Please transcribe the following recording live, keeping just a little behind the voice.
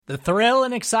The thrill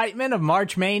and excitement of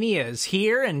March Mania is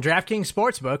here, and DraftKings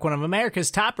Sportsbook, one of America's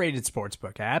top-rated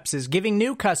sportsbook apps, is giving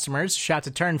new customers a shot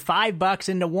to turn $5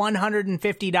 into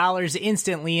 $150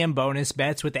 instantly in bonus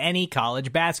bets with any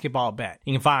college basketball bet.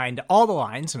 You can find all the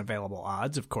lines and available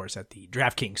odds, of course, at the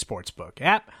DraftKings Sportsbook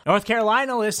app. North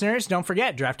Carolina listeners, don't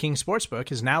forget, DraftKings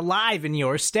Sportsbook is now live in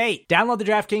your state. Download the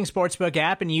DraftKings Sportsbook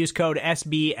app and use code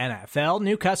SBNFL.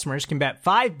 New customers can bet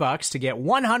 $5 to get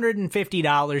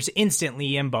 $150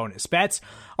 instantly in bonus bets,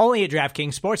 only at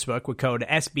DraftKings Sportsbook with code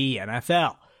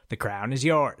SBNFL. The crown is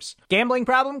yours. Gambling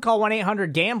problem? Call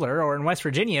 1-800-GAMBLER, or in West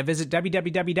Virginia, visit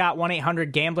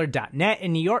www.1800gambler.net.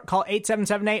 In New York, call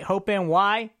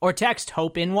 877-8-HOPE-NY or text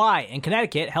HOPE-NY. In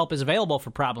Connecticut, help is available for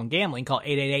problem gambling. Call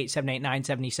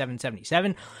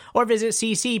 888-789-7777 or visit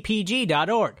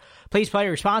ccpg.org. Please play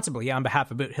responsibly on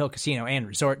behalf of Boot Hill Casino and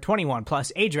Resort. 21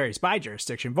 plus, age varies by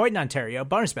jurisdiction. Void in Ontario.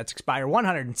 Bonus bets expire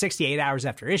 168 hours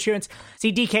after issuance.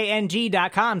 See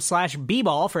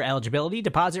dkng.com/bball for eligibility,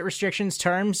 deposit restrictions,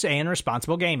 terms, and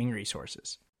responsible gaming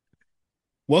resources.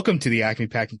 Welcome to the Acme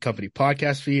Packing Company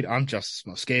podcast feed. I'm Justice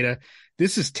Mosqueda.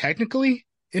 This is technically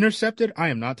Intercepted. I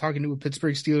am not talking to a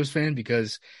Pittsburgh Steelers fan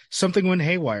because something went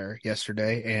haywire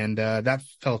yesterday, and that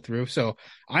fell through. So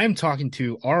I am talking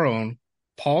to our own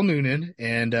Paul Noonan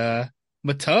and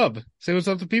Matub. Say what's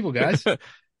up to people, guys. Hey,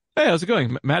 how's it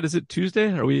going, Matt? Is it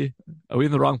Tuesday? Are we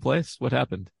in the wrong place? What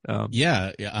happened?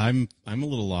 Yeah, I'm a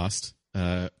little lost.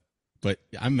 But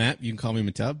I'm Matt. You can call me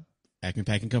Matub. Acme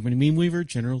Packing Company meme weaver,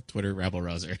 general Twitter rabble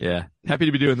rouser. Yeah, happy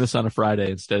to be doing this on a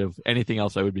Friday instead of anything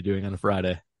else I would be doing on a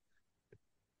Friday.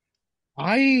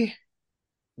 I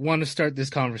want to start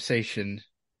this conversation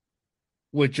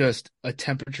with just a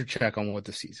temperature check on what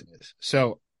the season is.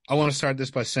 So I want to start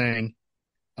this by saying,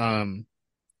 one,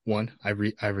 I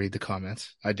read the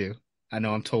comments. I do. I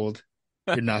know I'm told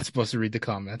you're not supposed to read the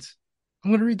comments.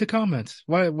 I'm going to read the comments.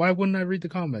 Why wouldn't I read the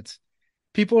comments?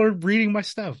 People are reading my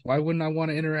stuff. Why wouldn't I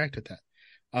want to interact with that?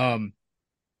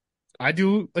 I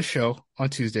do a show on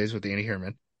Tuesdays with Andy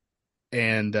Herman,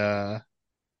 and a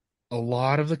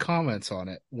lot of the comments on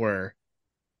it were,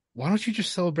 why don't you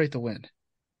just celebrate the win?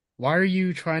 Why are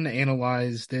you trying to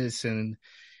analyze this and,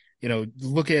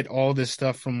 look at all this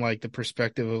stuff from like the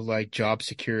perspective of like job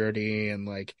security and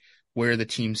like where the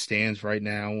team stands right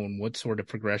now and what sort of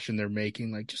progression they're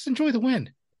making? Like, just enjoy the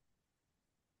win.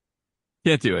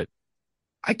 Can't do it.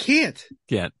 I can't.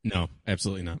 Can't. No,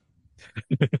 absolutely not.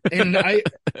 And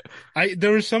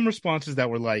there were some responses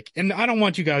that were like, and I don't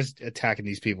want you guys attacking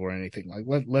these people or anything. Like,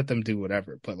 let them do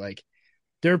whatever. But like,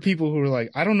 there are people who are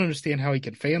like, I don't understand how he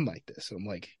can fan like this. I'm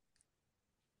like,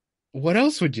 what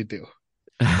else would you do?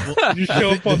 You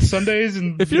show up on Sundays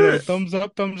and if you're thumbs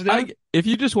up, thumbs down. If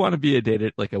you just want to be a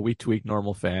week to week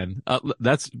normal fan,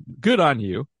 that's good on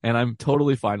you, and I'm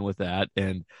totally fine with that,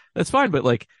 and that's fine. But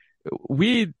like,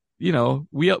 we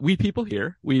people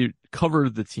here, we cover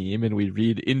the team and we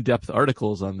read in-depth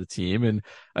articles on the team. And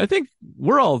I think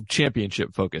we're all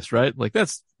championship focused, right? Like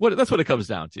that's what it comes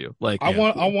down to. Like, I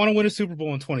want to win a Super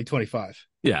Bowl in 2025.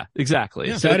 Yeah, exactly.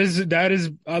 Yeah. So that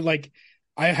is like,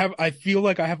 I feel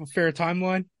like I have a fair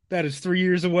timeline. That is 3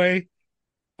 years away.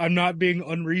 I'm not being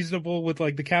unreasonable with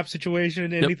like the cap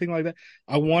situation, anything like that.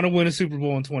 I want to win a Super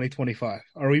Bowl in 2025.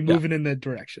 Are we moving in that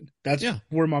direction? That's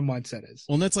where my mindset is.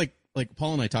 Well, and that's like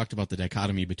Paul and I talked about the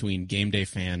dichotomy between game day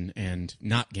fan and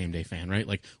not game day fan, right?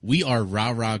 Like, we are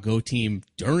rah-rah go team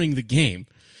during the game.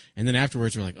 And then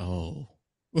afterwards we're like, oh.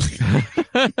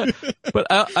 But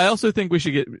I also think we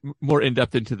should get more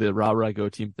in-depth into the rah-rah go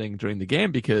team thing during the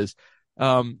game, because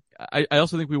I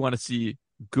also think we want to see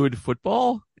good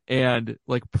football and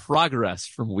like progress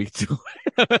from week to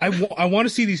week. I want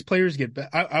to see these players get better.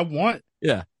 I want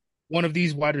one of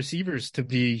these wide receivers to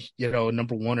be,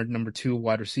 number one or number two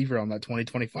wide receiver on that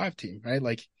 2025 team, right?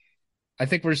 Like, I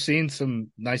think we're seeing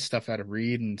some nice stuff out of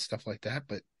Reed and stuff like that,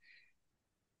 but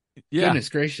goodness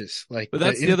gracious. Like, but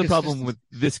that's the other problem with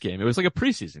this game. It was like a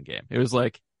preseason game. It was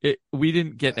like, we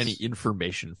didn't get any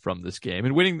information from this game,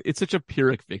 and winning, it's such a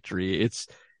Pyrrhic victory. It's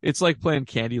like playing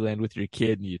Candyland with your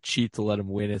kid and you cheat to let them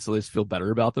win it so they just feel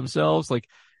better about themselves. Like,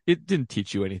 it didn't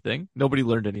teach you anything. Nobody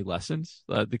learned any lessons.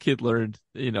 The kid learned,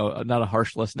 not a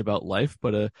harsh lesson about life,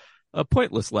 but a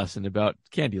pointless lesson about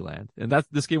Candyland. And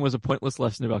this game was a pointless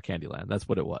lesson about Candyland. That's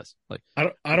what it was. Like,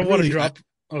 I don't want to drop.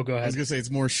 Oh, go ahead. I was gonna say it's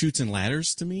more shoots and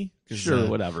ladders to me. Sure,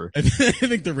 whatever. I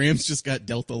think the Rams just got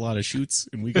dealt a lot of shoots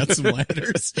and we got some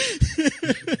ladders.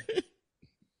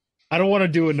 I don't want to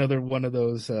do another one of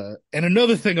those. And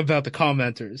another thing about the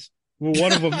commenters,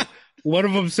 well, one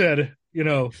of them said,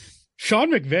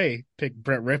 Sean McVay picked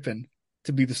Brett Rippon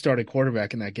to be the starting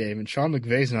quarterback in that game, and Sean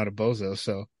McVay's not a bozo,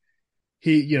 so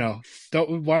he,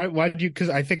 why did you? Because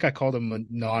I think I called him a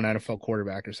non-NFL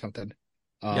quarterback or something.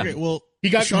 Okay, well, he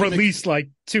got Sean released like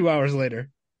 2 hours later.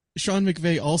 Sean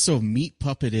McVay also meat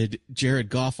puppeted Jared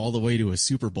Goff all the way to a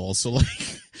Super Bowl, so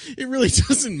like it really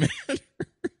doesn't matter.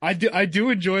 I do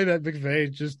enjoy that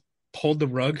McVay just pulled the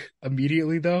rug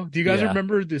immediately, though. Do you guys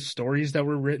remember the stories that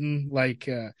were written? Like,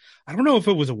 I don't know if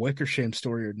it was a Wickersham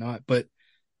story or not, but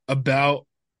about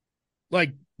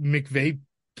like McVay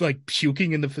like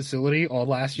puking in the facility all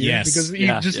last year because he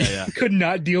could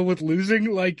not deal with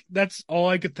losing. Like, that's all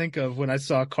I could think of when I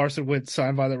saw Carson Wentz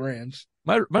signed by the Rams.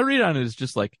 My read on it is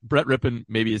just like Brett Rippon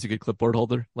maybe is a good clipboard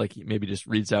holder. Like he maybe just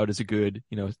reads out as a good,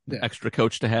 extra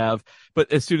coach to have.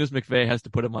 But as soon as McVay has to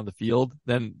put him on the field,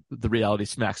 then the reality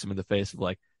smacks him in the face of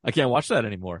like, I can't watch that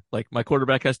anymore. Like my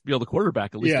quarterback has to be able to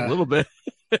quarterback at least a little bit.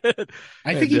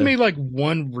 I think he made like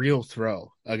one real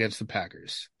throw against the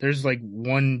Packers. There's like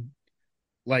one,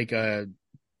 like a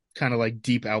kind of like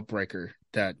deep outbreaker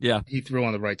that he threw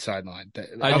on the right sideline.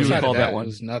 I do recall that one. It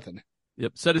was nothing.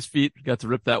 Yep, set his feet, got to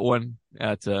rip that one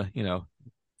at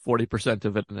 40%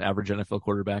 of it, an average NFL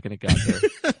quarterback, and it got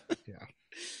there.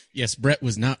 Yes, Brett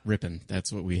was not ripping.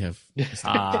 That's what we have.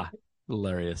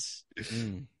 Hilarious.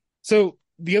 So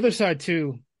the other side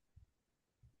too.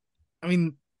 I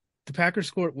mean, the Packers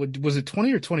scored. Was it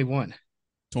 20 or 21?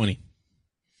 20.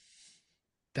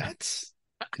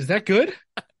 Is that good?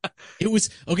 It was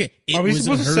okay. Are we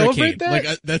supposed to celebrate that?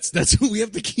 Like that's what we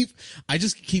have to keep. I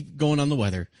just keep going on the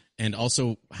weather. And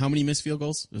also, how many missed field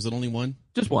goals? Was it only one?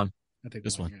 Just one. I think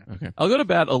just one. Yeah. Okay. I'll go to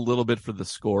bat a little bit for the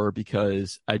score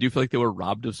because I do feel like they were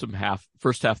robbed of some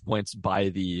first half points by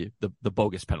the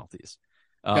bogus penalties.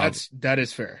 That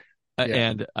is fair. Yeah.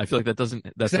 And I feel like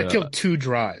that killed 2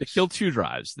 drives. It killed 2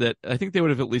 drives that I think they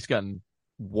would have at least gotten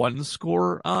one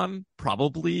score on,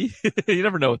 probably. You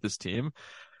never know with this team.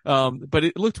 But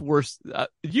it looked worse.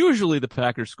 Usually the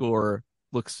Packers score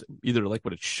looks either like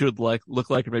what it should look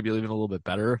like, or maybe even a little bit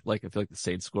better. Like I feel like the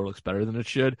Saints score looks better than it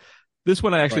should. This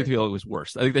one I actually feel it was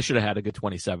worse. I think they should have had a good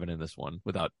 27 in this one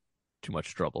without too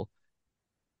much trouble.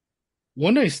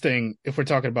 One nice thing, if we're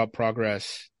talking about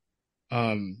progress,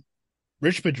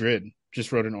 Rich Madrid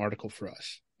just wrote an article for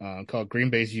us called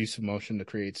 "Green Bay's Use of Motion to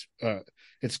Create."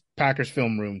 It's Packers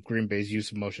Film Room. Green Bay's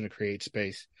use of motion to create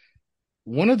space.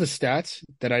 One of the stats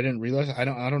that I didn't realize, I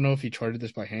don't know if he charted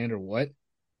this by hand or what.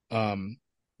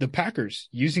 The Packers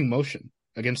using motion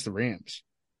against the Rams.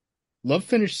 Love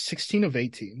finished 16 of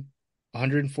 18,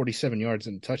 147 yards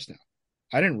and a touchdown.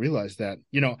 I didn't realize that.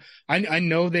 I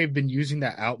know they've been using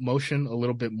that out motion a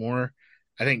little bit more.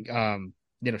 I think,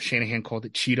 Shanahan called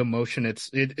it cheetah motion.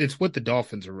 It's what the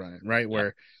Dolphins are running, right?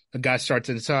 Where a guy starts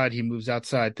inside, he moves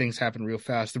outside, things happen real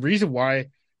fast. The reason why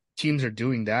teams are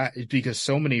doing that is because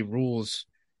so many rules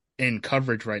in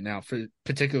coverage right now,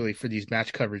 particularly for these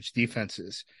match coverage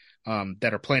defenses,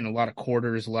 that are playing a lot of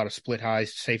quarters, a lot of split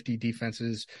highs, safety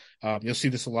defenses. You'll see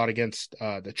this a lot against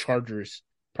the Chargers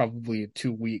probably in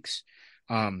 2 weeks.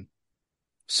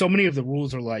 So many of the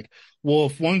rules are like, well,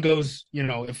 if one goes,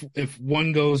 if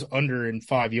one goes under in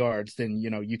 5 yards, then,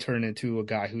 you turn into a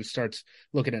guy who starts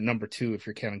looking at number 2 if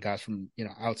you're counting guys from,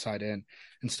 outside in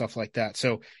and stuff like that.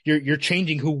 So you're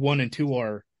changing who 1 and 2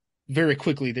 are very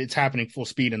quickly. It's happening full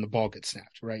speed and the ball gets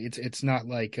snapped, right? It's not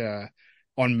like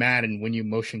on Madden when you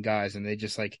motion guys and they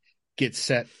just like get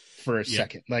set for a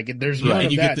second. Like there's none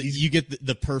of that. You get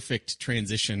the perfect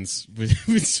transitions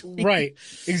with right.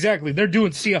 Exactly. They're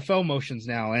doing CFL motions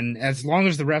now, and as long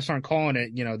as the refs aren't calling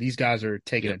it, these guys are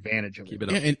taking advantage of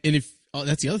it. And if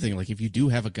that's the other thing, like if you do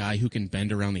have a guy who can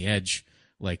bend around the edge,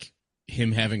 like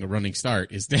him having a running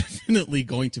start is definitely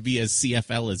going to be as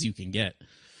CFL as you can get.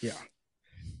 Yeah.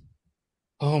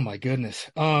 Oh my goodness.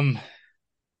 I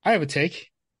have a take.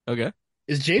 Okay.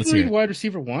 Is Jaden Reed wide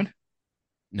receiver 1?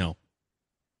 No.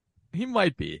 He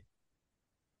might be.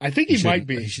 I think he might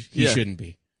be. He shouldn't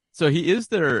be. So he is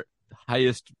their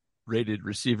highest rated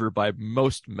receiver by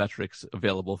most metrics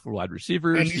available for wide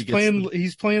receivers. And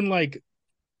he's playing like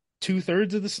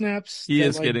 2/3 of the snaps. He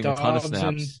is getting a ton of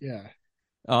snaps.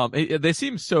 They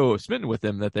seem so smitten with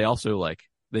him that they also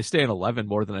they stay in 11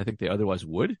 more than I think they otherwise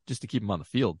would, just to keep him on the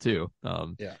field too.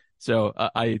 So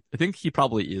I think he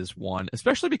probably is 1,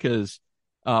 especially because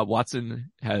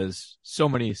Watson has so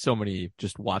many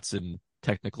just Watson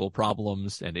technical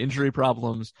problems and injury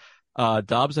problems.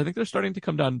 Dobbs, I think they're starting to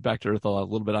come down back to earth a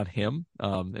little bit on him,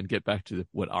 and get back to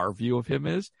what our view of him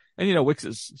is. And, Wicks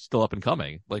is still up and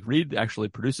coming. Like Reed actually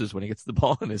produces when he gets the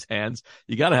ball in his hands.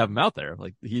 You got to have him out there.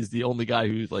 Like he's the only guy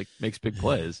who makes big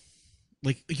plays.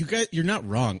 Like you're not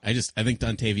wrong. I think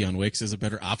Dontavion Wicks is a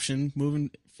better option moving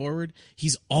forward.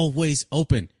 He's always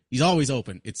open.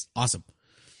 It's awesome.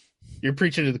 You're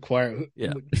preaching to the choir.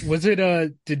 Yeah. Was it,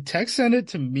 did Tex send it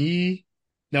to me?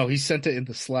 No, he sent it in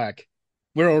the Slack.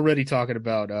 We're already talking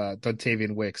about,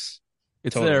 Dontavian Wicks.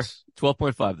 It's Totals. there.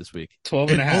 12.5 this week. 12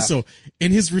 And and a half. also,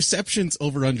 in his receptions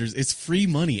over unders, it's free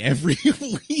money every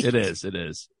week. It is. It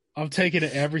is. I'm taking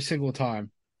it every single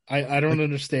time. I don't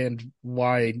understand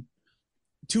why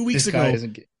 2 weeks this guy ago,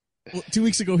 isn't. well, 2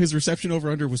 weeks ago, his reception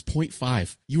over under was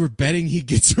 0.5. You were betting he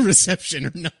gets a reception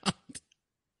or not.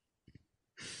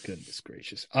 Goodness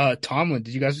gracious. Tomlin,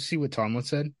 did you guys see what Tomlin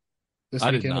said this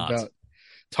I did weekend not. about?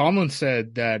 Tomlin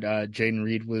said that Jaden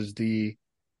Reed was the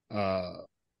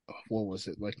what was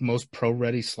it, like most pro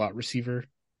ready slot receiver?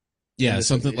 Yeah, this-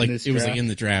 something in like this it was like draft? in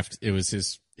the draft. It was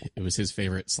his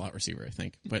favorite slot receiver, I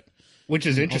think. But Which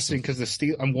is Also- interesting because the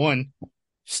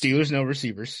Steelers know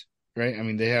receivers, right? I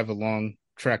mean, they have a long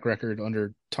track record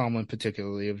under Tomlin,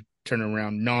 particularly of turning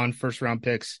around non-first round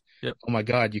picks. Yep. Oh my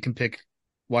God, you can pick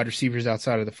wide receivers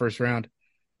outside of the first round,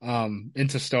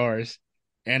 into stars.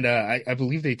 And I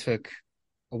believe they took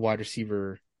a wide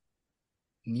receiver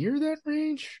near that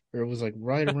range, or it was like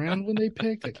right around when they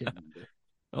picked. I can't remember.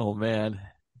 Oh man,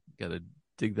 gotta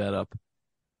dig that up.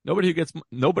 Nobody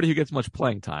who gets much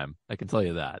playing time. I can tell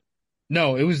you that.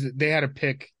 No, they had a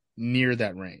pick near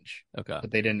that range, Okay.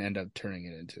 but they didn't end up turning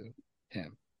it into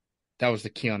him. That was the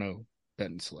Keanu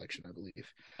Benton selection, I believe.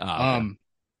 Okay.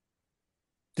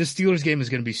 The Steelers game is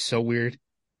going to be so weird.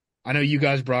 I know you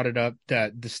guys brought it up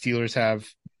that the Steelers have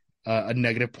a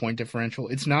negative point differential.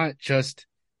 It's not just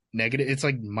negative; it's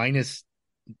like minus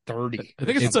 30. I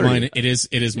think it's it's 30. it is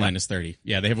Yeah. minus 30.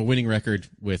 Yeah, they have a winning record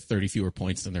with 30 fewer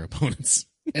points than their opponents.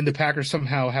 And the Packers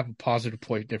somehow have a positive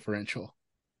point differential.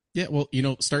 Yeah, well,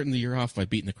 starting the year off by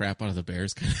beating the crap out of the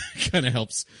Bears kind of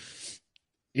helps.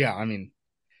 Yeah, I mean,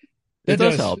 It that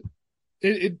does help.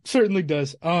 It certainly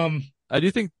does. I do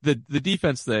think the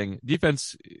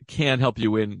defense can help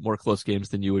you win more close games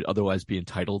than you would otherwise be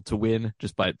entitled to win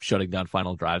just by shutting down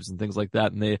final drives and things like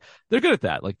that. And they're good at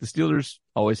that. Like the Steelers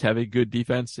always have a good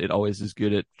defense. It always is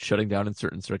good at shutting down in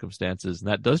certain circumstances. And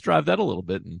that does drive that a little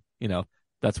bit. And,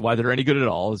 that's why they're any good at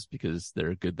all, is because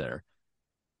they're good there.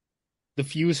 The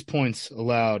fewest points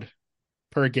allowed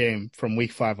per game from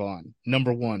week 5 on.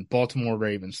 Number 1, Baltimore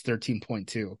Ravens,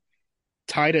 13.2.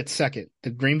 Tied at second,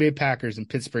 the Green Bay Packers and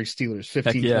Pittsburgh Steelers,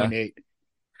 15.8.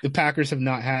 The Packers have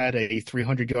not had a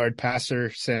 300-yard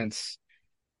passer since,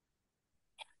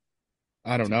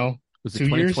 I don't know, Was it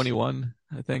 2 years? 2021,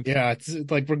 I think? Yeah, it's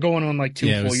like we're going on like 2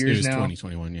 Yeah, full it years was now.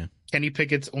 2021, yeah. Kenny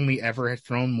Pickett's only ever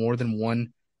thrown more than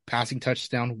one passing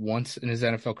touchdown once in his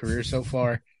NFL career so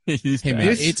far. He's Hey bad. man,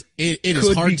 This it is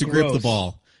could hard be to grip the gross.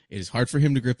 ball. It is hard for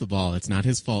him to grip the ball. It's not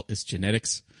his fault. It's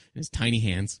genetics. His tiny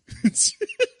hands.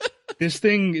 This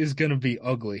thing is going to be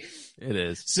ugly. It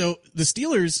is. So the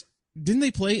Steelers, didn't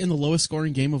they play in the lowest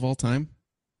scoring game of all time?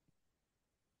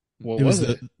 What It was was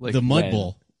it? Like Mud when?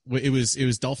 Bowl. It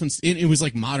was Dolphins. It was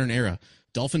like modern era.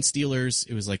 Dolphins Steelers.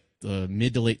 It was like the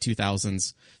mid to late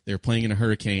 2000s. They were playing in a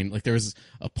hurricane. Like there was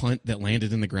a punt that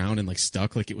landed in the ground and like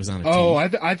stuck like it was on a Oh,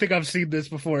 tee. I think I've seen this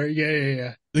before.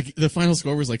 Yeah. The final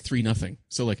score was like 3-0.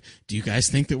 So like, do you guys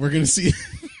think that we're gonna see?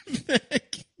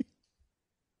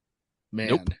 Man.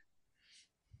 Nope.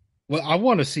 Well, I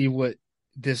want to see what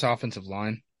this offensive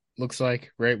line looks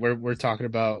like, right? We're talking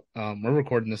about, we're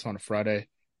recording this on a Friday.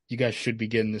 You guys should be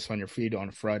getting this on your feed on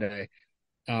a Friday.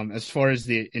 As far as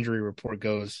the injury report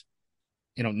goes,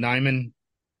 Nyman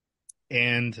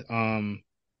and,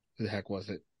 who the heck was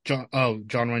it? John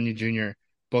Runyon Jr.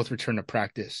 both returned to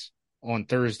practice on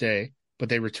Thursday, but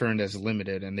they returned as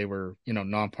limited and they were,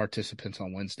 non-participants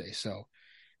on Wednesday. So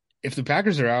if the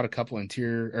Packers are out a couple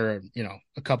a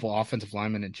couple offensive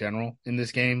linemen in general in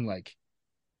this game, like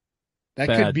that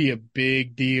Bad. could be a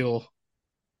big deal.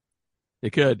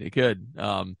 It could.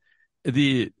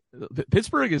 The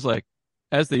Pittsburgh is like,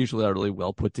 as they usually are, really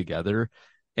well put together.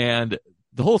 And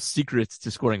the whole secret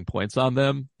to scoring points on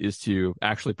them is to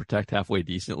actually protect halfway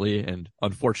decently. And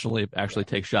unfortunately, actually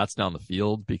take shots down the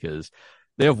field, because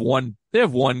they have one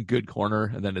good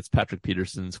corner, and then it's Patrick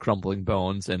Peterson's crumbling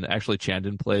bones. And actually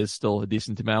Chandon plays still a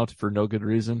decent amount for no good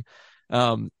reason.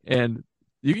 And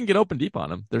you can get open deep on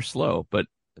them. They're slow, but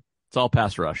it's all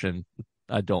pass rush. And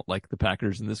I don't like the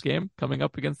Packers in this game coming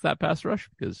up against that pass rush,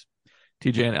 because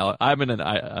TJ and I'm in an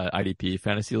IDP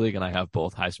fantasy league, and I have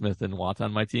both Highsmith and Watt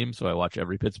on my team, so I watch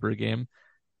every Pittsburgh game.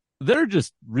 They're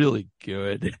just really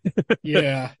good.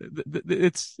 Yeah.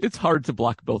 It's hard to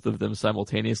block both of them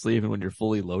simultaneously, even when you're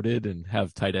fully loaded and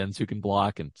have tight ends who can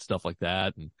block and stuff like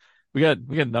that. And we got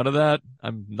none of that.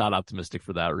 I'm not optimistic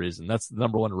for that reason. That's the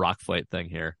number one rock fight thing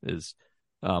here is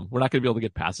we're not going to be able to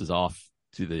get passes off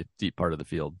to the deep part of the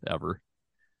field ever.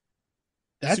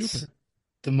 That's Super.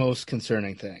 the most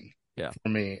concerning thing for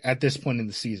me at this point in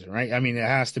the season, right? I mean, it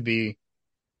has to be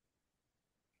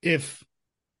if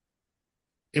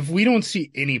we don't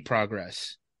see any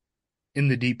progress in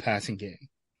the deep passing game,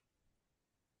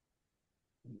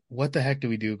 what the heck do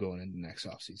we do going into next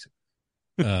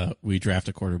offseason? We draft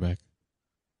a quarterback.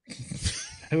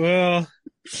 Well,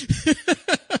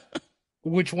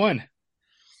 which one?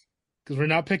 Because we're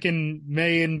not picking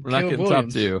May and we're not Caleb getting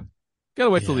Williams. top two. Gotta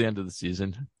wait till the end of the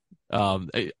season.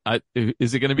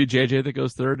 Is it going to be JJ that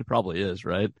goes third? It probably is,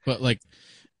 right? But like,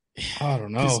 I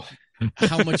don't know.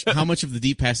 How much of the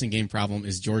deep passing game problem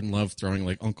is Jordan Love throwing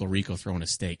like Uncle Rico throwing a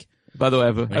steak? By the way,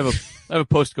 I have a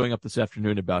post going up this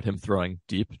afternoon about him throwing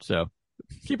deep, so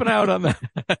keep an eye out on that.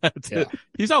 Yeah.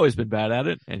 He's always been bad at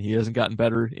it, and he hasn't gotten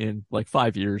better in like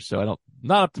 5 years, so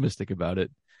not optimistic about it.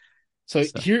 So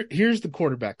here's the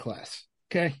quarterback class.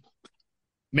 Okay.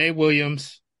 May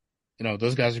Williams,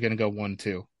 those guys are going to go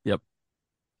 1-2. Yep.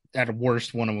 At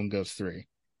worst, one of them goes 3.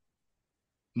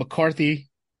 McCarthy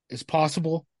is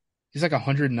possible. He's like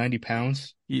 190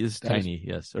 pounds. He is tiny,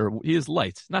 yes. Or he is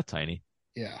light, not tiny.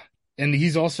 Yeah. And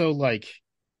he's also like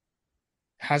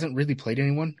hasn't really played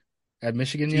anyone at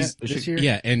Michigan yet this year.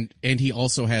 Yeah, and he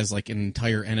also has like an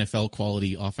entire NFL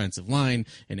quality offensive line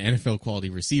and NFL quality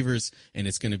receivers, and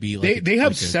it's going to be like they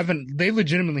have 7. They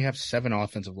legitimately have 7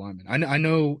 offensive linemen. I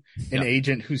know an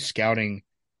agent who's scouting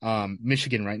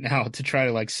Michigan right now to try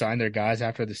to like sign their guys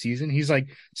after the season. He's like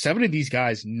 7 of these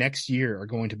guys next year are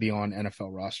going to be on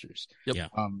NFL rosters. Yep. Yeah.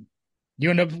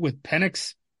 You end up with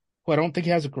Penix, who I don't think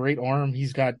he has a great arm.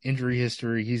 He's got injury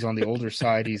history. He's on the older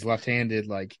side. He's left-handed.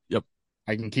 Like, yep.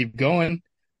 I can keep going.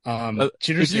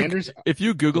 Chitter Sanders. If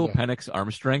you Google Penix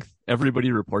arm strength,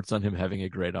 everybody reports on him having a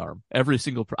great arm. Every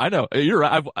single. I know you're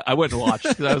right. I went and watched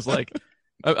because I was like,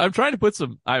 I'm trying to put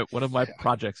one of my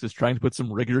projects is trying to put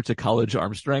some rigor to college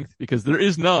arm strength because there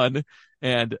is none,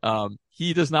 and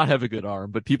he does not have a good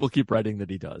arm, but people keep writing that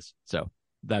he does. So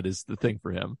that is the thing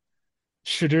for him.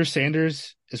 Chitter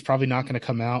Sanders is probably not going to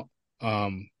come out.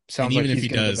 Sounds like he's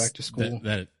going to go back to school.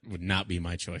 That would not be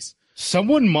my choice.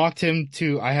 Someone mocked him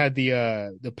to. I had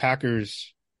the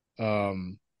Packers.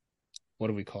 What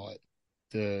do we call it?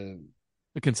 The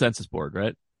consensus board,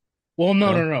 right? Well,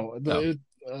 no. The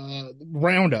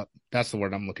roundup. That's the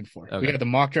word I'm looking for. Okay. We had the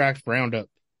mock draft roundup,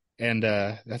 and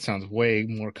that sounds way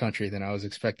more country than I was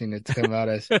expecting it to come out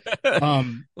as.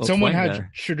 Someone had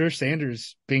Shedeur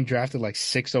Sanders being drafted like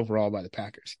 6th overall by the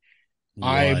Packers.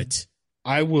 What?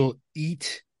 I will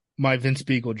eat my Vince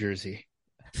Beagle jersey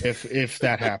if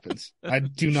that happens. I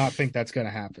do not think that's going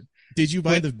to happen. Did you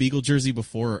buy the Beagle jersey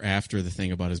before or after the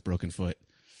thing about his broken foot?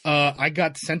 I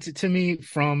got sent it to me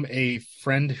from a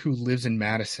friend who lives in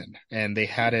Madison, and they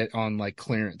had it on like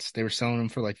clearance. They were selling them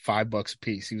for like $5 a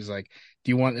piece. He was like,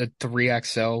 "Do you want a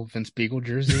 3XL Vince Beagle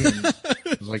jersey?" And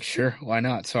I was like, "Sure, why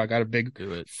not?" So I got a big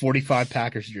 45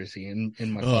 Packers jersey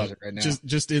in my closet right now.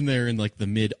 Just in there in like the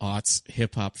mid-aughts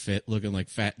hip hop fit, looking like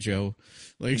Fat Joe.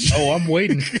 Like, I'm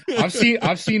waiting. I've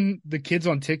seen the kids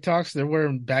on TikToks. They're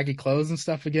wearing baggy clothes and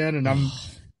stuff again, and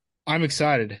I'm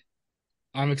excited.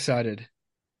 I'm excited.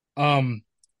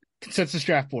 Consensus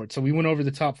draft board. So we went over the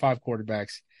top 5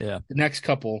 quarterbacks. Yeah. The next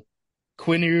couple,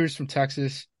 Quinn Ewers from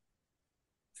Texas,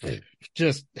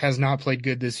 just has not played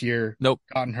good this year. Nope.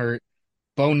 Gotten hurt.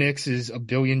 Bo Nix is 1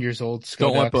 billion years old.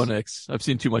 Don't want Bo Nix. I've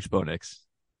seen too much Bo Nix.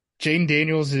 Jaden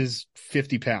Daniels is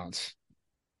 50 pounds.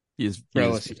 He is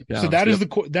 50 pounds. So that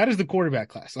is the quarterback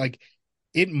class. Like,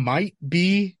 it might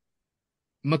be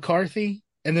McCarthy,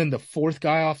 and then the 4th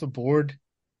guy off the board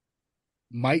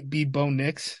might be Bo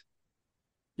Nix.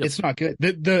 Yep. It's not good.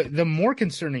 The more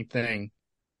concerning thing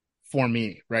for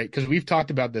me, right? Because we've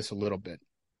talked about this a little bit.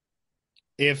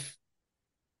 If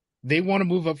they want to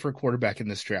move up for a quarterback in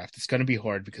this draft, it's going to be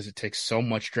hard because it takes so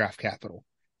much draft capital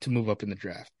to move up in the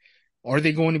draft. Are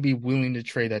they going to be willing to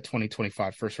trade that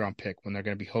 2025 first round pick when they're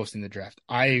going to be hosting the draft?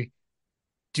 I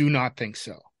do not think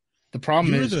so. The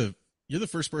problem you're the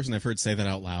first person I've heard say that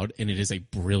out loud, and it is a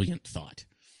brilliant thought.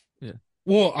 Yeah.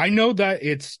 Well, I know that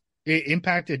it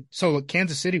impacted. So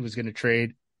Kansas City was going to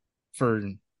trade for,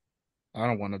 I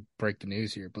don't want to break the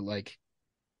news here, but like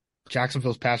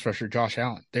Jacksonville's pass rusher, Josh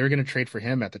Allen, they were going to trade for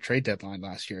him at the trade deadline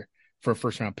last year for a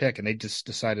first round pick. And they just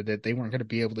decided that they weren't going to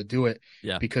be able to do it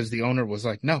because the owner was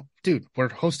like, "No, dude, we're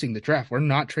hosting the draft. We're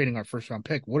not trading our first round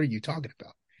pick. What are you talking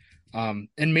about?"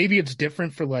 And maybe it's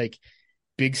different for like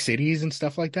big cities and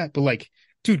stuff like that. But like,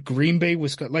 dude, Green Bay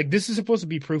was like, this is supposed to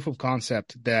be proof of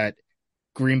concept that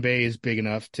Green Bay is big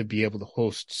enough to be able to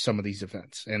host some of these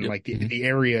events and like the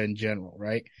area in general,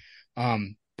 right?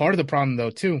 Part of the problem though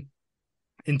too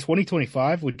in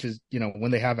 2025, which is,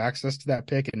 when they have access to that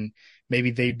pick and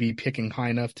maybe they'd be picking high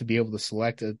enough to be able to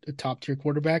select a top tier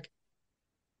quarterback.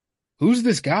 Who's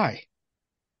this guy?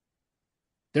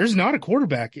 There's not a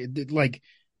quarterback. Like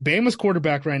Bama's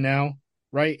quarterback right now,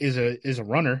 right, is a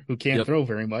runner who can't throw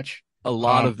very much. A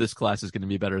lot of this class is going to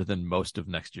be better than most of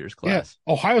next year's class.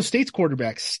 Yeah. Ohio State's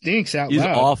quarterback stinks out He's loud.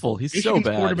 He's awful. He's Michigan's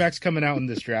so bad. Quarterback's coming out in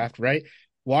this draft, right?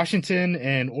 Washington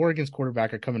and Oregon's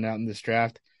quarterback are coming out in this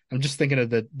draft. I'm just thinking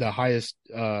of the highest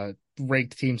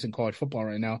ranked teams in college football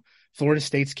right now. Florida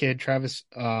State's kid, Travis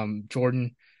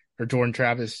Jordan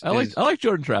Travis. I like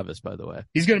Jordan Travis, by the way.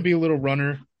 He's going to be a little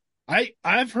runner.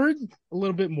 I've heard a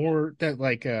little bit more that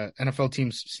like NFL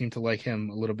teams seem to like him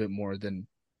a little bit more than,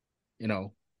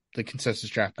 the consensus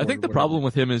draft. I think the problem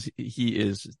with him is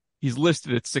he's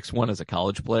listed at 6'1" as a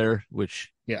college player,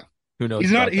 which who knows?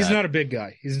 He's not a big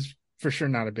guy. He's for sure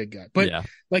not a big guy. But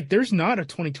like there's not a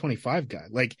 2025 guy.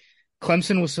 Like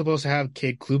Clemson was supposed to have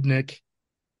Cade Klubnik.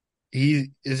 He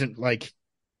isn't like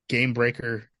game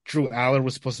breaker. Drew Aller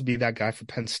was supposed to be that guy for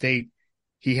Penn State.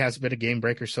 He has been a game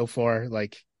breaker so far.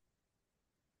 Like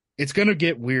it's gonna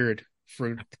get weird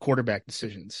for quarterback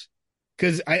decisions.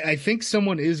 Because I think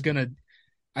someone is gonna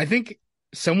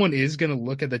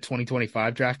look at the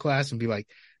 2025 draft class and be like,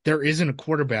 there isn't a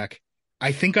quarterback.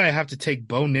 I think I have to take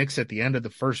Bo Nix at the end of the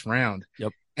first round.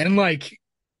 Yep. And like,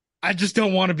 I just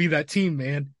don't want to be that team,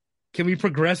 man. Can we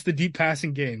progress the deep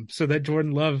passing game so that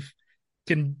Jordan Love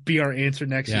can be our answer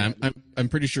next year? Yeah, I'm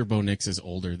pretty sure Bo Nix is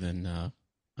older than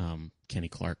Kenny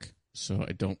Clark. So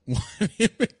I don't want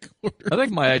him at quarterback. I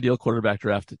think my ideal quarterback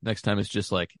draft next time is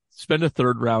just like spend a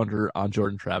third rounder on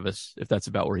Jordan Travis, if that's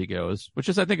about where he goes, which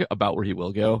is, I think, about where he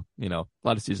will go. A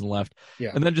lot of season left.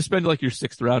 Yeah. And then just spend like your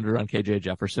sixth rounder on KJ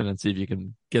Jefferson and see if you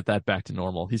can get that back to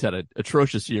normal. He's had an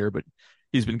atrocious year, but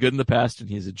he's been good in the past and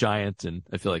he's a giant. And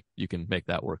I feel like you can make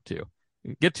that work too.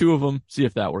 Get two of them, see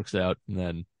if that works out. And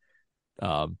then,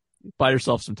 buy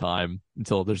yourself some time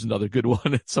until there's another good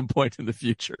one at some point in the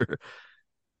future.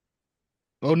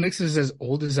 Bo Nix is as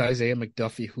old as Isaiah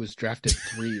McDuffie, who was drafted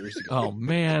 3 years ago. Oh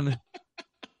man!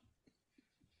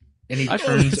 And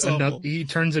he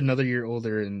turns another year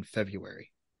older in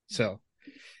February. So,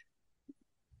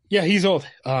 yeah, he's old.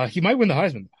 He might win the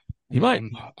Heisman. He might.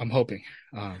 I'm hoping.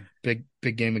 Big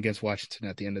game against Washington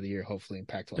at the end of the year. Hopefully, in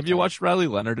Pac-12. Have you watched Riley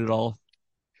Leonard at all?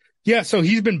 Yeah, so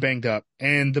he's been banged up,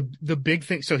 and the big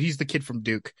thing. So he's the kid from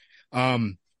Duke.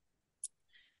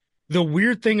 The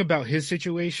weird thing about his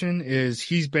situation is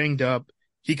he's banged up.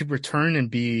 He could return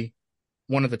and be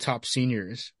one of the top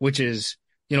seniors, which is,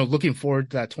 looking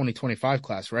forward to that 2025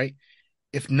 class, right?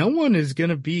 If no one is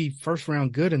going to be first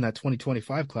round good in that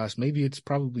 2025 class, maybe it's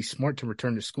probably smart to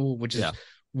return to school, which is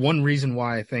one reason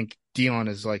why I think Dion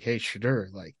is like, hey,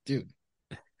 Shedeur, like, dude,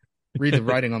 read the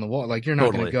writing on the wall. Like, you're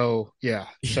not going to go. Yeah.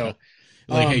 So.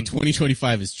 Like, hey,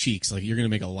 2025 is cheeks. Like, you're going to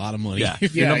make a lot of money. Yeah,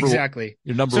 exactly.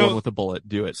 You're number one with a bullet.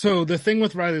 Do it. So the thing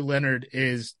with Riley Leonard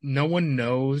is no one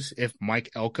knows if Mike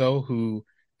Elko, who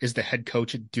is the head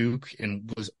coach at Duke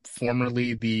and was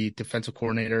formerly the defensive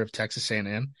coordinator of Texas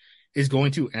A&M, is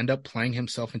going to end up playing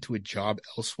himself into a job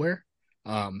elsewhere.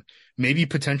 Maybe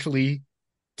potentially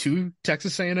to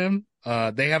Texas A&M.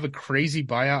 They have a crazy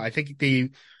buyout. I think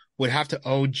they would have to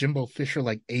owe Jimbo Fisher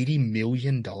like $80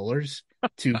 million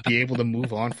to be able to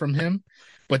move on from him.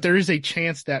 But there is a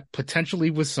chance that potentially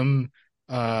with some,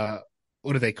 what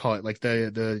do they call it? Like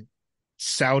the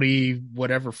Saudi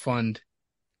whatever fund,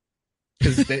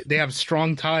 because they have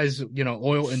strong ties,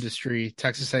 oil industry,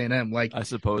 Texas A&M. Like, I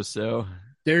suppose so.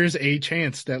 There's a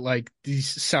chance that like the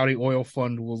Saudi oil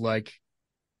fund will like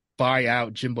buy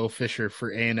out Jimbo Fisher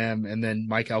for A&M, and then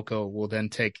Mike Elko will then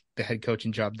take the head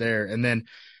coaching job there. And then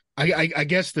I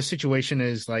guess the situation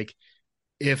is like,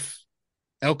 if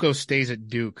Elko stays at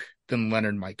Duke, then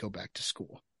Leonard might go back to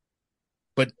school.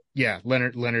 But yeah,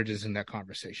 Leonard is in that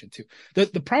conversation too.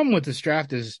 The problem with this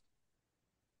draft is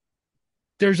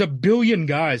there's a billion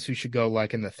guys who should go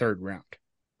like in the third round,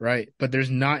 right? But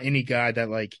there's not any guy that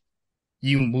like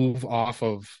you move off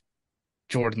of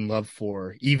Jordan Love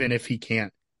for, even if he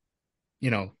can't,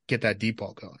 get that deep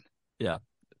ball going. Yeah.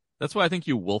 That's why I think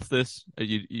you wolf this.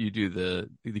 You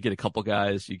get a couple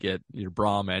guys, you get your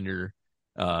Braum and your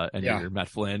Matt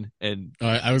Flynn, and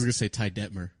I was gonna say Ty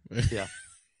Detmer. Yeah,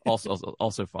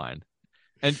 also fine,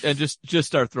 and just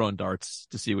start throwing darts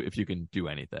to see if you can do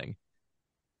anything.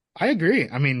 I agree.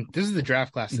 I mean, this is the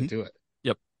draft class to do it.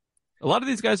 Yep, a lot of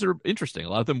these guys are interesting. A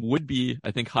lot of them would be,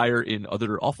 I think, higher in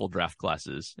other awful draft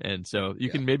classes, and so you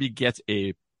can maybe get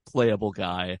a playable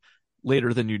guy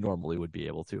later than you normally would be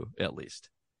able to. At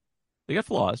least they got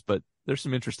flaws, but there's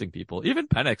some interesting people. Even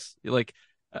Penix, like.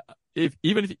 if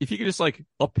you could just like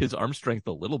up his arm strength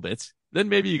a little bit, then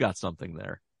maybe you got something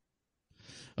there.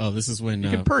 Oh, this is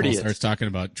when Purdy Paul starts talking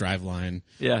about drive line.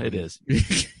 Yeah, it is.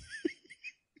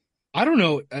 I don't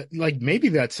know. Like maybe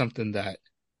that's something that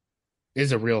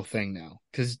is a real thing now,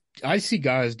 because I see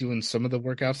guys doing some of the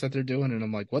workouts that they're doing, and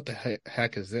I'm like, what the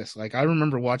heck is this? Like, I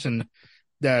remember watching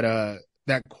that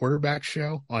quarterback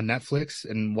show on Netflix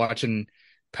and watching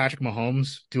Patrick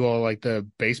Mahomes do all like the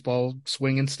baseball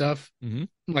swing and stuff. Mm-hmm.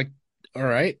 I'm like, all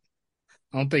right,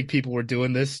 I don't think people were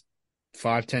doing this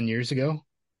 5-10 years ago.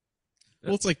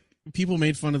 Well, it's like people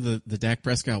made fun of the Dak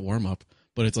Prescott warm up,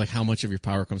 but it's like how much of your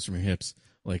power comes from your hips.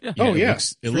 Like, it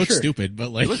looks stupid,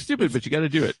 but like it looks stupid, but you got to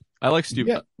do it. I like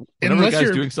stupid. Yeah. Whenever a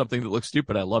guy's doing something that looks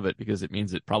stupid, I love it because it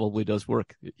means it probably does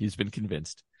work. He's been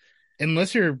convinced.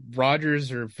 Unless you're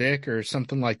Rogers or Vic or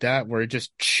something like that, where it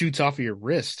just shoots off of your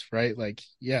wrist, right? Like,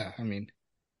 yeah, I mean,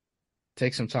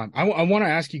 take some time. I want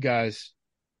to ask you guys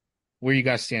where you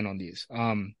guys stand on these.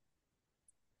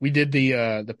 We did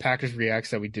the Packers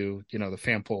Reacts that we do, the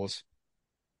fan polls.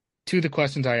 Two of the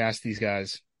questions I asked these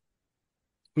guys: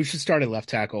 who should start at left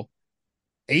tackle?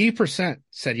 80%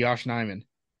 said Josh Nijman,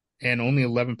 and only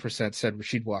 11% said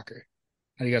Rasheed Walker.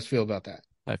 How do you guys feel about that?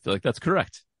 I feel like that's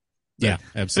correct. Yeah,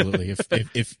 absolutely.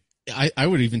 if I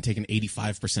would even take an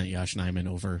 85% Josh Nijman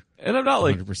over, and I'm not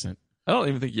 100%. I don't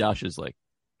even think Josh is like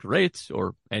great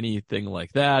or anything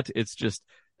like that. It's just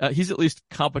he's at least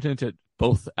competent at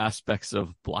both aspects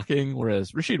of blocking,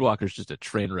 whereas Rasheed Walker's just a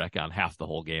train wreck on half the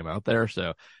whole game out there.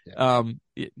 So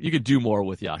you could do more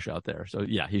with Josh out there. So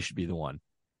yeah, he should be the one.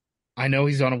 I know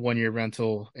he's on a 1-year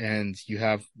rental, and you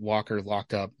have Walker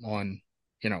locked up on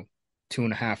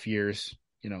 2.5 years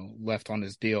left on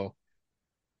his deal.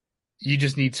 You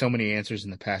just need so many answers in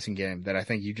the passing game that I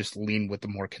think you just lean with the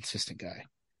more consistent guy.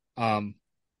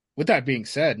 With that being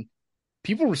said,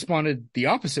 people responded the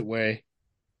opposite way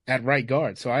at right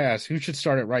guard. So I asked, who should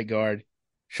start at right guard?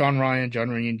 Sean Ryan, John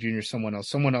Runyon Jr., someone else.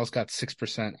 Someone else got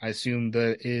 6%. I assume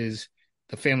that is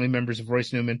the family members of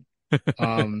Royce Newman.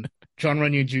 John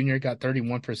Runyon Jr. got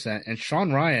 31%. And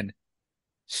Sean Ryan,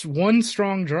 one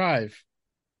strong drive,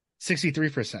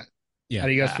 63%. Yeah. How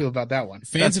do you guys feel about that one?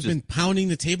 Fans have been pounding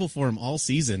the table for him all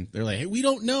season. They're like, hey, we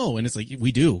don't know. And it's like,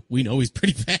 we do. We know he's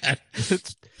pretty bad.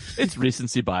 It's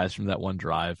recency bias from that one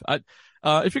drive.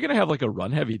 If you're going to have like a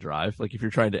run heavy drive, like if you're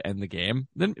trying to end the game,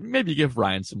 then maybe give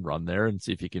Ryan some run there and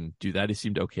see if he can do that. He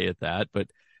seemed okay at that, but,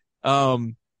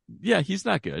 yeah, he's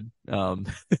not good. John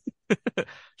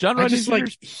Runyon Jr.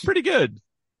 is pretty good.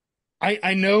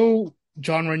 I know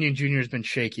John Runyon Jr. has been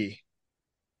shaky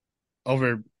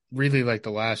over really like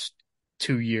the last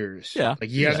 2 years. Yeah.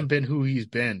 Like he hasn't been who he's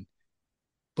been.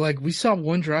 But like we saw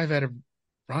one drive out of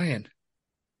Ryan.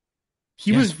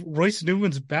 He was Royce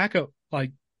Newman's backup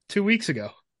like 2 weeks ago.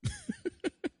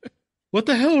 What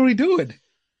the hell are we doing?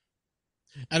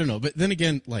 I don't know. But then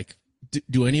again, like,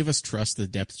 do any of us trust the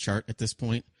depth chart at this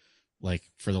point? Like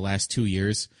for the last 2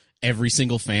 years, every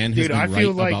single fan has been right about. I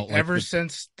feel like ever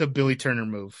since the Billy Turner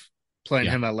move,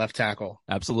 playing him at left tackle.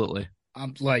 Absolutely.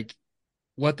 I'm like,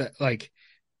 what the, like,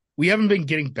 we haven't been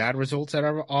getting bad results at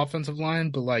our offensive line,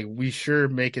 but like we sure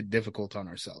make it difficult on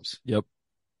ourselves. Yep.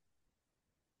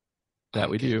 That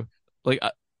we do. Like,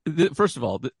 first of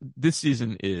all, this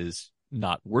season is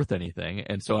not worth anything.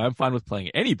 And so I'm fine with playing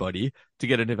anybody to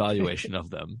get an evaluation of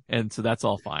them. And so that's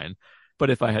all fine. But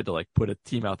if I had to like put a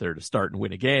team out there to start and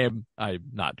win a game, I'm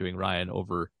not doing Ryan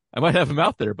over. I might have him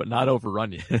out there, but not over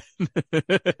Runyon.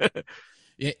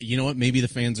 Yeah, you know what? Maybe the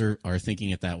fans are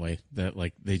thinking it that way. That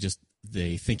like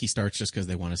they think he starts just because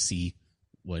they want to see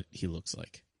what he looks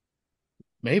like.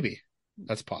 Maybe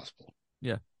that's possible.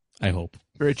 Yeah, I hope.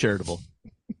 Very charitable.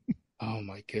 Oh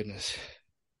my goodness.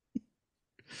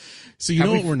 So you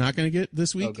know what we're not going to get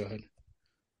this week? Oh, go ahead.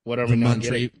 Whatever.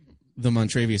 The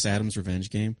Montravius Adams revenge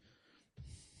game.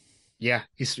 Yeah,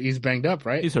 he's banged up,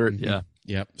 right? He's hurt. Mm-hmm. Yeah.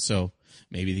 Yep. So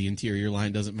maybe the interior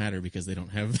line doesn't matter because they don't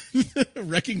have the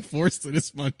wrecking force that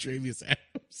is Montravius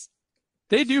Adams.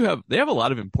 They have a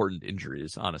lot of important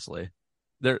injuries. Honestly,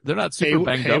 they're not super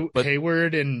banged up, but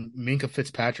Hayward and Minka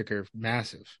Fitzpatrick are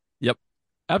massive. Yep.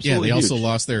 Absolutely. Yeah, they huge. also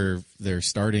lost their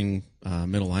starting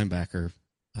middle linebacker.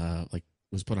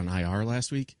 Was put on IR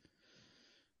last week.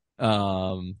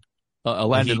 Landon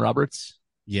Roberts.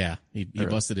 Yeah, he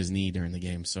busted his knee during the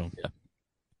game. So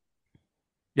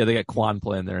yeah, they got Quan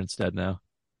playing there instead now.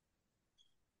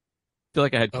 I feel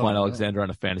like I had Quan Alexander on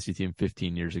a fantasy team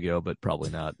 15 years ago, but probably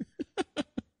not.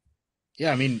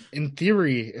 Yeah, I mean, in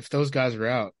theory, if those guys are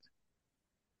out,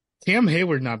 Cam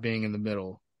Hayward not being in the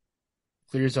middle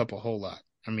clears up a whole lot.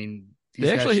 I mean,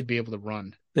 these guys should be able to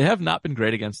run. They have not been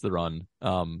great against the run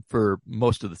for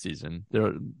most of the season.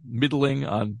 They're middling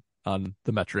on on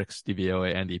the metrics,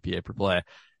 DVOA and EPA per play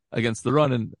against the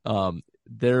run. And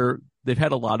they've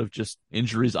had a lot of just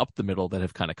injuries up the middle that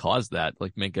have kind of caused that.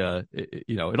 Like Minka,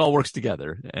 it all works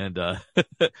together. And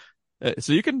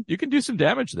so you can do some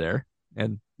damage there.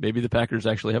 And maybe the Packers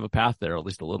actually have a path there, at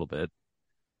least a little bit.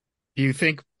 Do you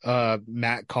think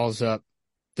Matt calls up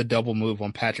the double move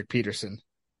on Patrick Peterson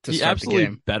to start the game? He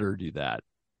absolutely better do that.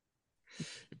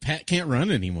 Pat can't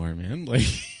run anymore, man. Like,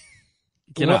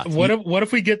 what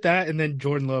if we get that and then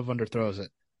Jordan Love underthrows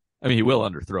it? I mean, he will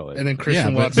underthrow it. And then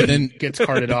Christian Watson then gets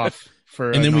carted off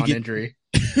for a non-injury.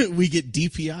 We get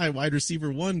DPI wide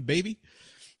receiver 1, baby.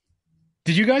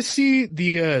 Did you guys see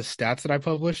the stats that I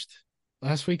published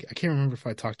last week? I can't remember if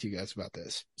I talked to you guys about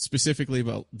this. Specifically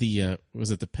about the,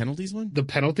 was it the penalties one? The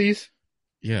penalties?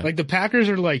 Yeah. Like the Packers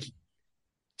are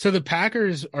so the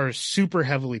Packers are super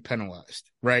heavily penalized,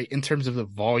 right? In terms of the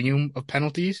volume of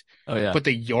penalties. Oh, yeah. But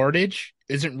the yardage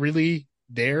isn't really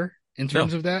there in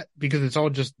terms of that because it's all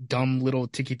just dumb little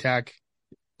ticky-tack,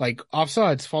 like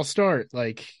offsides, false start,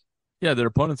 like. Yeah, their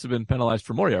opponents have been penalized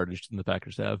for more yardage than the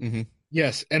Packers have. Mm-hmm.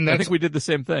 Yes, and I think we did the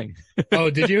same thing. Oh,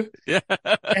 did you? Yeah.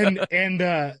 And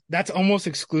that's almost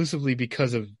exclusively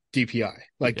because of DPI.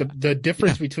 Like the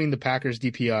difference between the Packers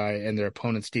DPI and their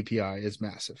opponent's DPI is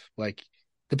massive. Like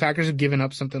the Packers have given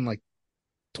up something like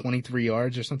 23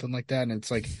 yards or something like that, and it's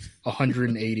like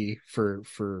 180 for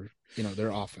their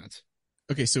offense.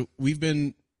 Okay, so we've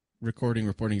been recording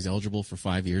Reporting is Eligible for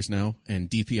 5 years now, and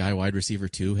DPI wide receiver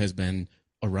 2 has been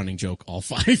a running joke all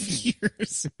 5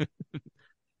 years.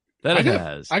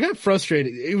 I got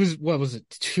frustrated. It was,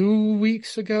 2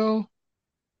 weeks ago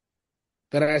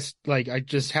that I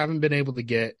just haven't been able to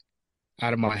get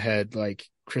out of my head, like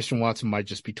Christian Watson might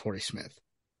just be Torrey Smith.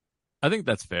 I think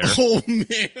that's fair. Oh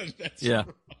man. That's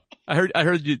I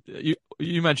heard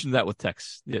you mentioned that with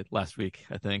Tex last week,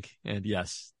 I think. And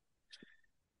yes.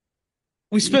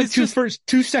 We spent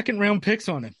two second round picks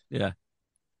on him. Yeah.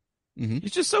 Mm-hmm.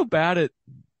 He's just so bad at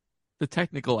the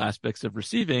technical aspects of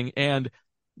receiving, and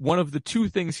one of the two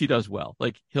things he does well,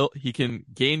 like he can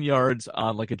gain yards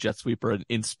on like a jet sweep or an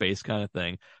in space kind of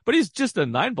thing, but he's just a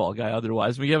 9-ball guy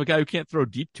otherwise. We have a guy who can't throw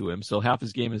deep to him, so half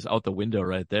his game is out the window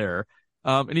right there.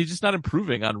 And he's just not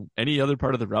improving on any other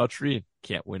part of the route tree.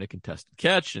 Can't win a contested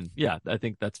catch, and yeah, I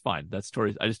think that's fine. That's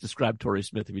Torrey. I just described Torrey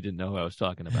Smith if you didn't know who I was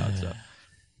talking about. So.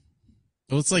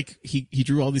 Well, it's like he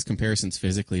drew all these comparisons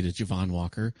physically to Javon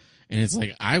Walker, and it's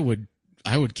like I would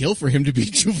kill for him to be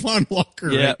Javon Walker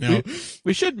right now.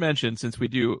 We should mention, since we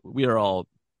were all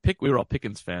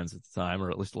Pickens fans at the time, or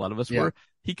at least a lot of us were.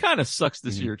 He kind of sucks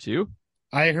this year too.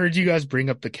 I heard you guys bring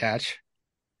up the catch.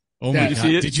 Oh my God!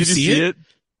 Did you see it?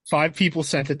 5 people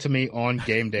sent it to me on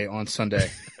game day on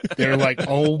Sunday. They're like,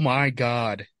 "Oh my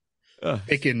God,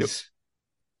 Pickens!"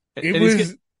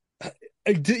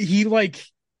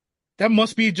 That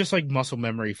must be just like muscle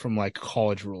memory from like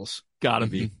college rules. Gotta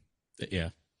be. Yeah.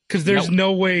 Because there's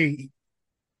no way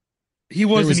he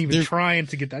wasn't even trying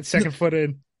to get that second foot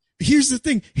in. Here's the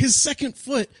thing. His second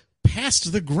foot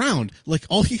passed the ground. Like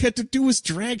all he had to do was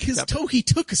drag his toe. He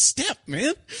took a step,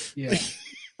 man. Yeah.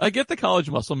 I get the college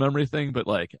muscle memory thing, but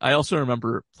like I also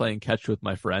remember playing catch with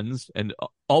my friends, and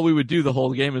all we would do the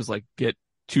whole game is like get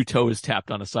 2 toes tapped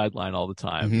on a sideline all the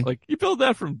time. Mm-hmm. Like you build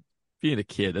that from being a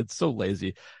kid. It's so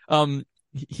lazy.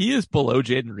 He is below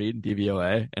Jaden Reed in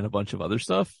DVOA and a bunch of other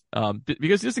stuff,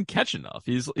 because he doesn't catch enough.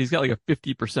 He's got like a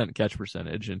 50% catch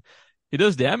percentage, and he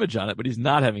does damage on it, but he's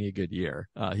not having a good year.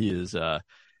 He's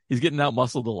getting out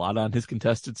muscled a lot on his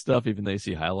contested stuff, even though you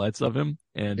see highlights of him.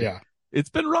 And it's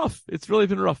been rough. It's really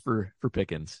been rough for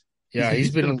Pickens. Yeah,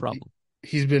 he's been a problem.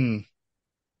 He's been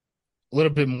a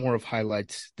little bit more of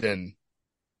highlights than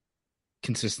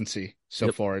consistency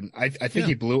so far. And I think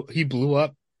he blew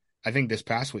up, I think, this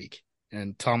past week.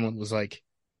 And Tomlin was like,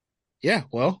 "Yeah,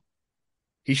 well,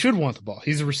 he should want the ball.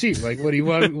 He's a receiver. Like, what do you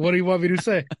want me to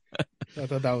say?" I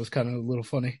thought that was kind of a little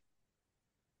funny.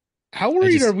 How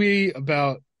worried are we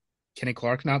about Kenny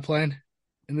Clark not playing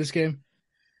in this game?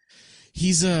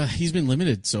 He's been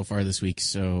limited so far this week,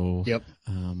 so I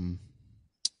don't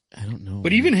know.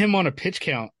 But even him on a pitch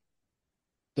count,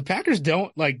 the Packers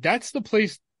don't like. That's the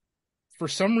place, for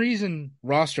some reason,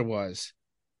 roster-wise,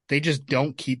 they just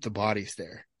don't keep the bodies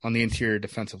there on the interior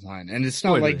defensive line. And it's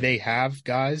not like they have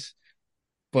guys,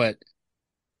 but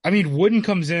I mean, Wooden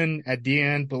comes in at the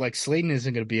end, but like Slayton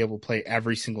isn't going to be able to play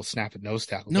every single snap at nose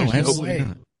tackle. No, absolutely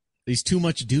not. He's too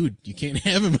much dude. You can't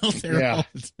have him out there all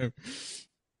the time.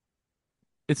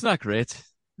 It's not great.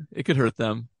 It could hurt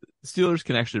them. The Steelers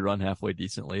can actually run halfway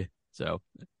decently. So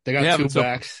they got 2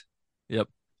 backs. Yep.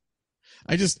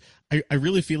 I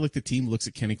really feel like the team looks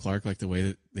at Kenny Clark like the way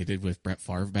that they did with Brett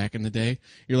Favre back in the day.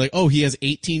 You're like, oh, he has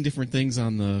 18 different things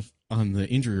on the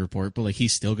injury report, but like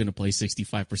he's still going to play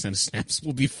 65% of snaps.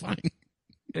 We'll be fine.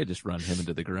 They just run him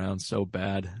into the ground so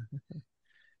bad.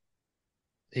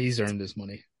 He's earned his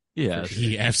money. Yeah, sure.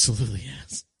 He absolutely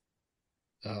has.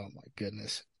 Oh my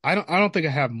goodness. I don't think I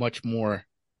have much more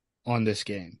on this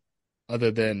game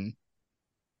other than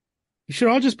you should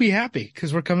all just be happy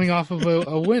because we're coming off of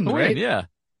a win, right? Yeah.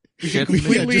 We should Yeah,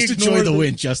 completely just enjoy the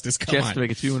win, Justice. Come Chance on. to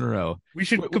make it 2 in a row. We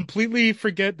should completely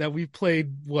forget that we've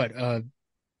played a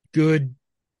good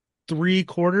 3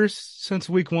 quarters since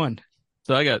week 1.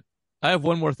 So I have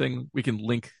one more thing. We can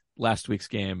link last week's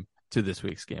game to this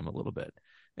week's game a little bit.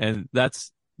 And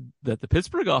that's that the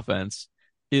Pittsburgh offense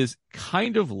is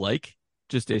kind of like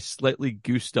just a slightly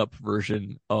goosed up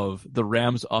version of the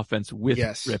Rams offense with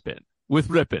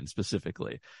Rippin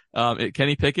specifically.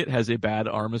 Kenny Pickett has a bad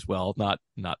arm as well, not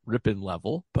Rippin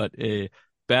level, but a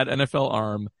bad NFL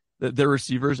arm. Their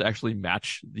receivers actually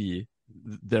match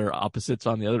their opposites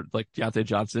on the other, like Deontay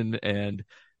Johnson and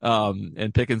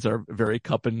Pickens are very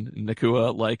Kupp and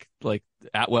Nakua like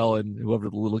Atwell and whoever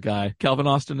the little guy, Calvin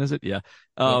Austin, is it? Yeah.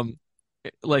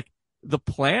 Like the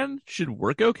plan should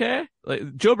work okay.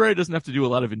 Like Joe Barry doesn't have to do a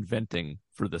lot of inventing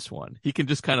for this one. He can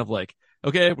just kind of like,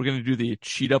 okay, we're going to do the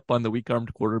cheat up on the weak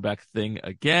armed quarterback thing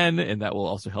again, and that will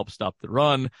also help stop the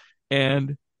run.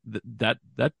 And that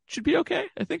should be okay.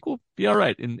 I think we'll be all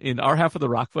right in our half of the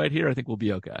rock fight here. I think we'll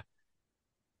be okay.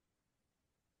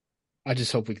 I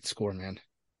just hope we can score, man.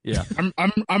 Yeah.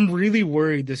 I'm really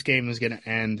worried this game is going to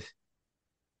end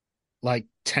like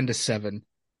 10-7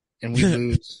 and we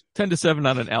lose 10-7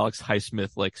 on an Alex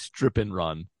Highsmith like strip and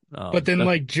run. But then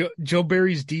like Joe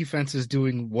Barry's defense is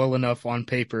doing well enough on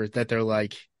paper that they're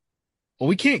like, well,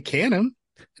 we can't can him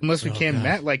unless we can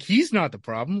Matt. Like he's not the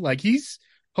problem. Like he's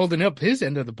holding up his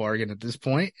end of the bargain at this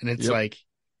point. And it's like,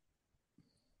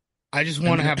 I just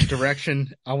want to have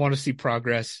direction. I want to see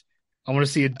progress. I want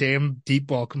to see a damn deep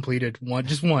ball completed.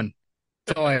 Just one.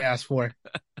 That's all I asked for.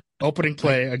 Opening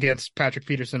play against Patrick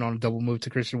Peterson on a double move to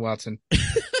Christian Watson.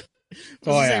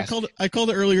 I called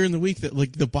it earlier in the week that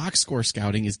like the box score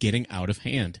scouting is getting out of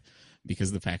hand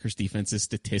because the Packers defense is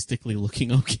statistically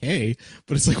looking okay,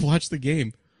 but it's like watch the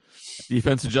game.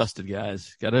 Defense adjusted,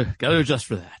 guys. Gotta adjust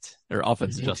for that. Or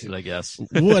offense adjusted, I guess.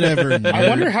 Whatever. I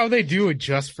wonder how they do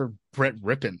adjust for Brett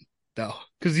Rippin though,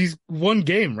 because he's one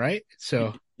game, right?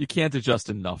 So you can't adjust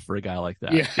enough for a guy like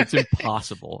that. Yeah. It's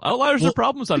impossible. Outliers are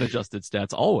problems on adjusted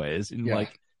stats always. And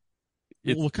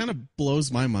what kind of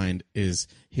blows my mind is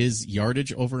his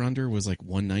yardage over under was like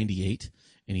 198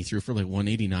 and he threw for like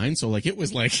 189. So like it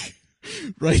was like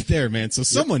right there, man. So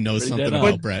someone knows something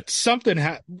about Brett.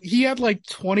 He had like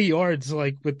 20 yards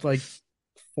like with like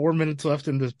 4 minutes left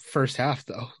in the first half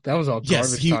though. That was all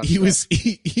garbage. Yes,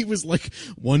 he was like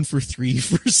 1 for 3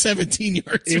 for 17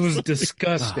 yards. It was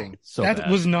disgusting. That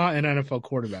bad. was not an NFL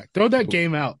quarterback. Throw that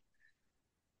game out.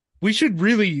 We should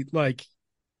really like,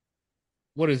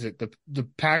 what is it? The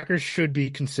Packers should be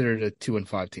considered a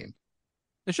 2-5 team.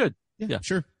 They should. Yeah,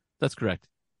 sure. That's correct.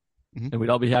 Mm-hmm. And we'd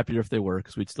all be happier if they were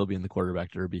because we'd still be in the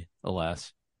quarterback derby,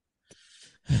 alas.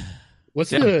 What's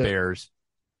the Bears?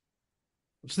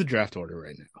 What's the draft order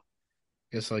right now?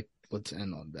 I guess like let's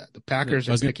end on that. The Packers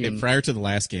are picking prior to the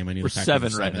last game. I knew we're the Packers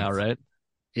 7 were right now, right?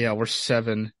 Yeah, we're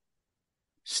 7.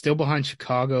 Still behind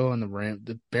Chicago and the Rams.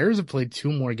 The Bears have played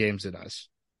 2 more games than us.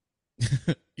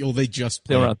 They just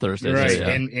played. They were on Thursday, right? Yeah.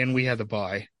 And we had the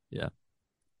bye. Yeah,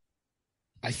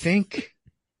 I think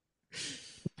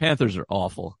Panthers are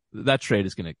awful. That trade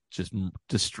is going to just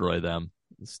destroy them.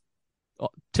 It's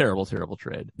terrible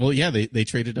trade. Well, yeah, they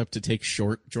traded up to take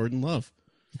short Jordan Love.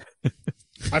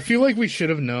 I feel like we should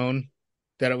have known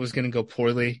that it was going to go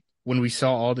poorly when we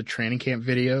saw all the training camp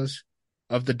videos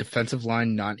of the defensive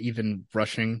line not even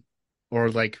rushing or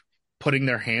like putting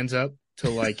their hands up to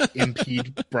like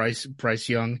impede Bryce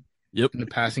Young in the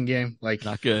passing game. Like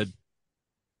not good.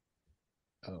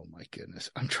 Oh my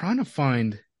goodness. I'm trying to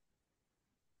find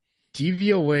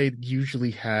DVOA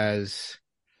usually has.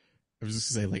 I was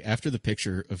just gonna say, like, after the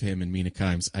picture of him and Mina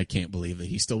Kimes, I can't believe that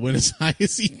he still went as high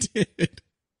as he did.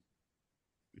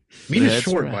 Mina's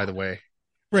short, by the way.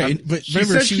 Right, but she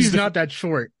said she's not that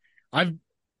short.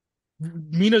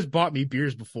 Mina's bought me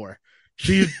beers before.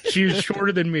 She's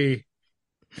shorter than me.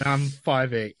 And I'm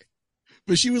 5'8".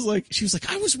 But she was like,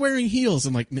 I was wearing heels.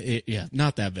 I'm like, yeah,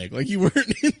 not that big. Like you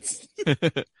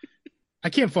weren't. I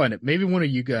can't find it. Maybe one of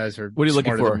you guys are what are you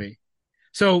looking for? Than me.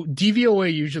 So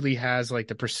DVOA usually has like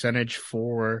the percentage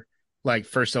for like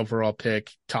first overall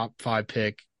pick, top 5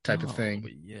 pick type of thing.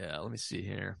 Yeah, let me see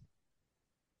here.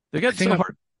 They got so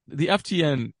hard. the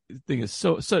FTN thing is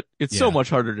so so much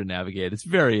harder to navigate. It's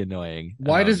very annoying.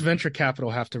 Why does venture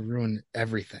capital have to ruin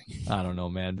everything? I don't know,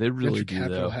 man. They really venture do.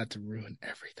 Capital though. had to ruin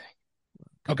everything.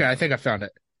 Okay, I think I found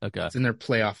it. Okay, it's in their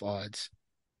playoff odds.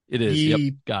 It is.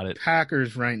 Yep, got it.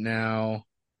 Packers right now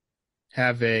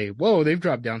have they've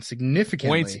dropped down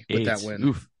significantly with that win.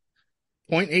 Oof.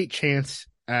 0.8 chance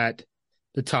at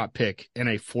the top pick and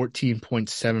a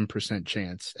 14.7%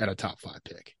 chance at a top 5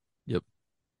 pick. Yep.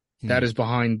 That is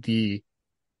behind the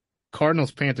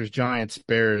Cardinals, Panthers, Giants,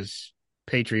 Bears,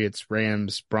 Patriots,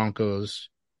 Rams, Broncos,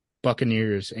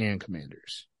 Buccaneers, and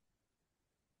Commanders.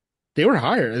 They were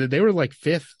higher. They were like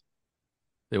 5th.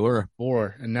 They were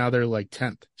 4, and now they're like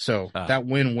 10th. So that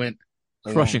win went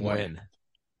crushing win.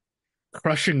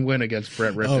 Crushing win against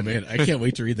Brett Rippon. Oh man, I can't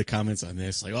wait to read the comments on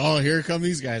this. Like, oh, here come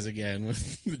these guys again.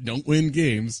 Don't win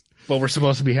games. Well, we're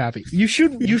supposed to be happy. You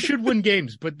should win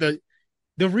games, but the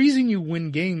reason you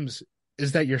win games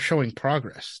is that you're showing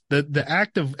progress. The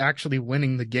act of actually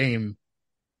winning the game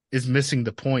is missing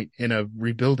the point in a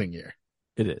rebuilding year.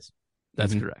 It is.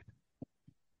 That's correct.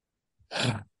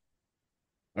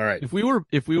 All right. If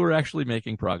we were actually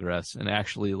making progress and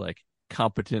actually like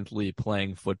competently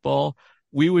playing football,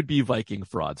 we would be Viking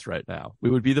frauds right now. We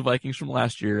would be the Vikings from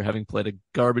last year, having played a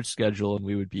garbage schedule, and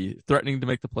we would be threatening to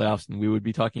make the playoffs, and we would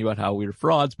be talking about how we were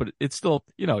frauds, but it's still,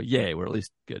 yay, we're at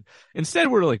least good. Instead,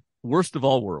 we're like worst of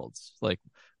all worlds. Like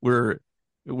we're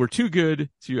too good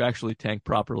to actually tank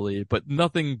properly, but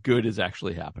nothing good is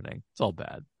actually happening. It's all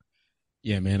bad.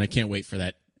 Yeah, man, I can't wait for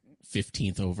that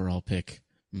 15th overall pick.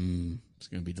 It's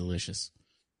going to be delicious.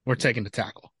 We're taking the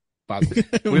tackle. By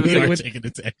the way, we're taking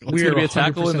the tackle. It's going to be a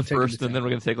tackle in the first, and then we're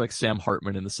going to take like Sam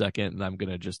Hartman in the second, and I'm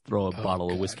going to just throw a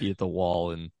bottle of whiskey at the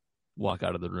wall and walk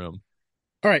out of the room.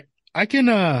 All right. I can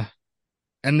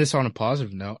end this on a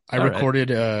positive note. I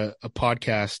recorded a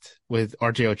podcast with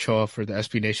RJ Ochoa for the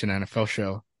SB Nation NFL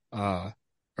show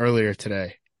earlier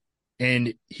today,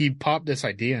 and he popped this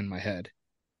idea in my head.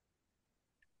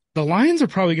 The Lions are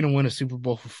probably going to win a Super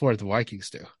Bowl before the Vikings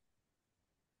do.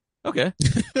 Okay.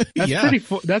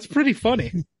 That's pretty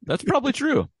funny. That's probably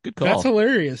true. Good call. That's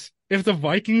hilarious. If the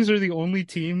Vikings are the only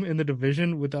team in the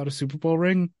division without a Super Bowl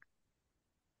ring,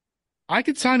 I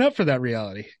could sign up for that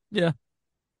reality. Yeah.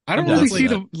 I don't really see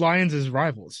the Lions as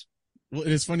rivals. Well,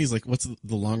 it's funny. Is like, what's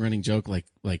the long running joke? Like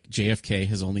JFK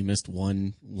has only missed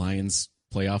one Lions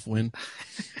playoff win,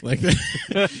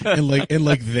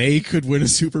 and they could win a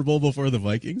Super Bowl before the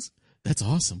Vikings. That's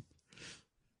awesome.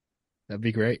 That'd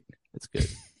be great. That's good.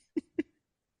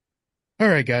 All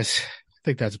right, guys. I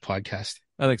think that's a podcast.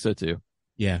 I think so too.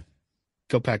 Yeah.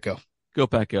 Go Pack Go. Go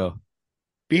Pack Go.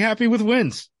 Be happy with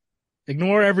wins.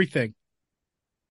 Ignore everything.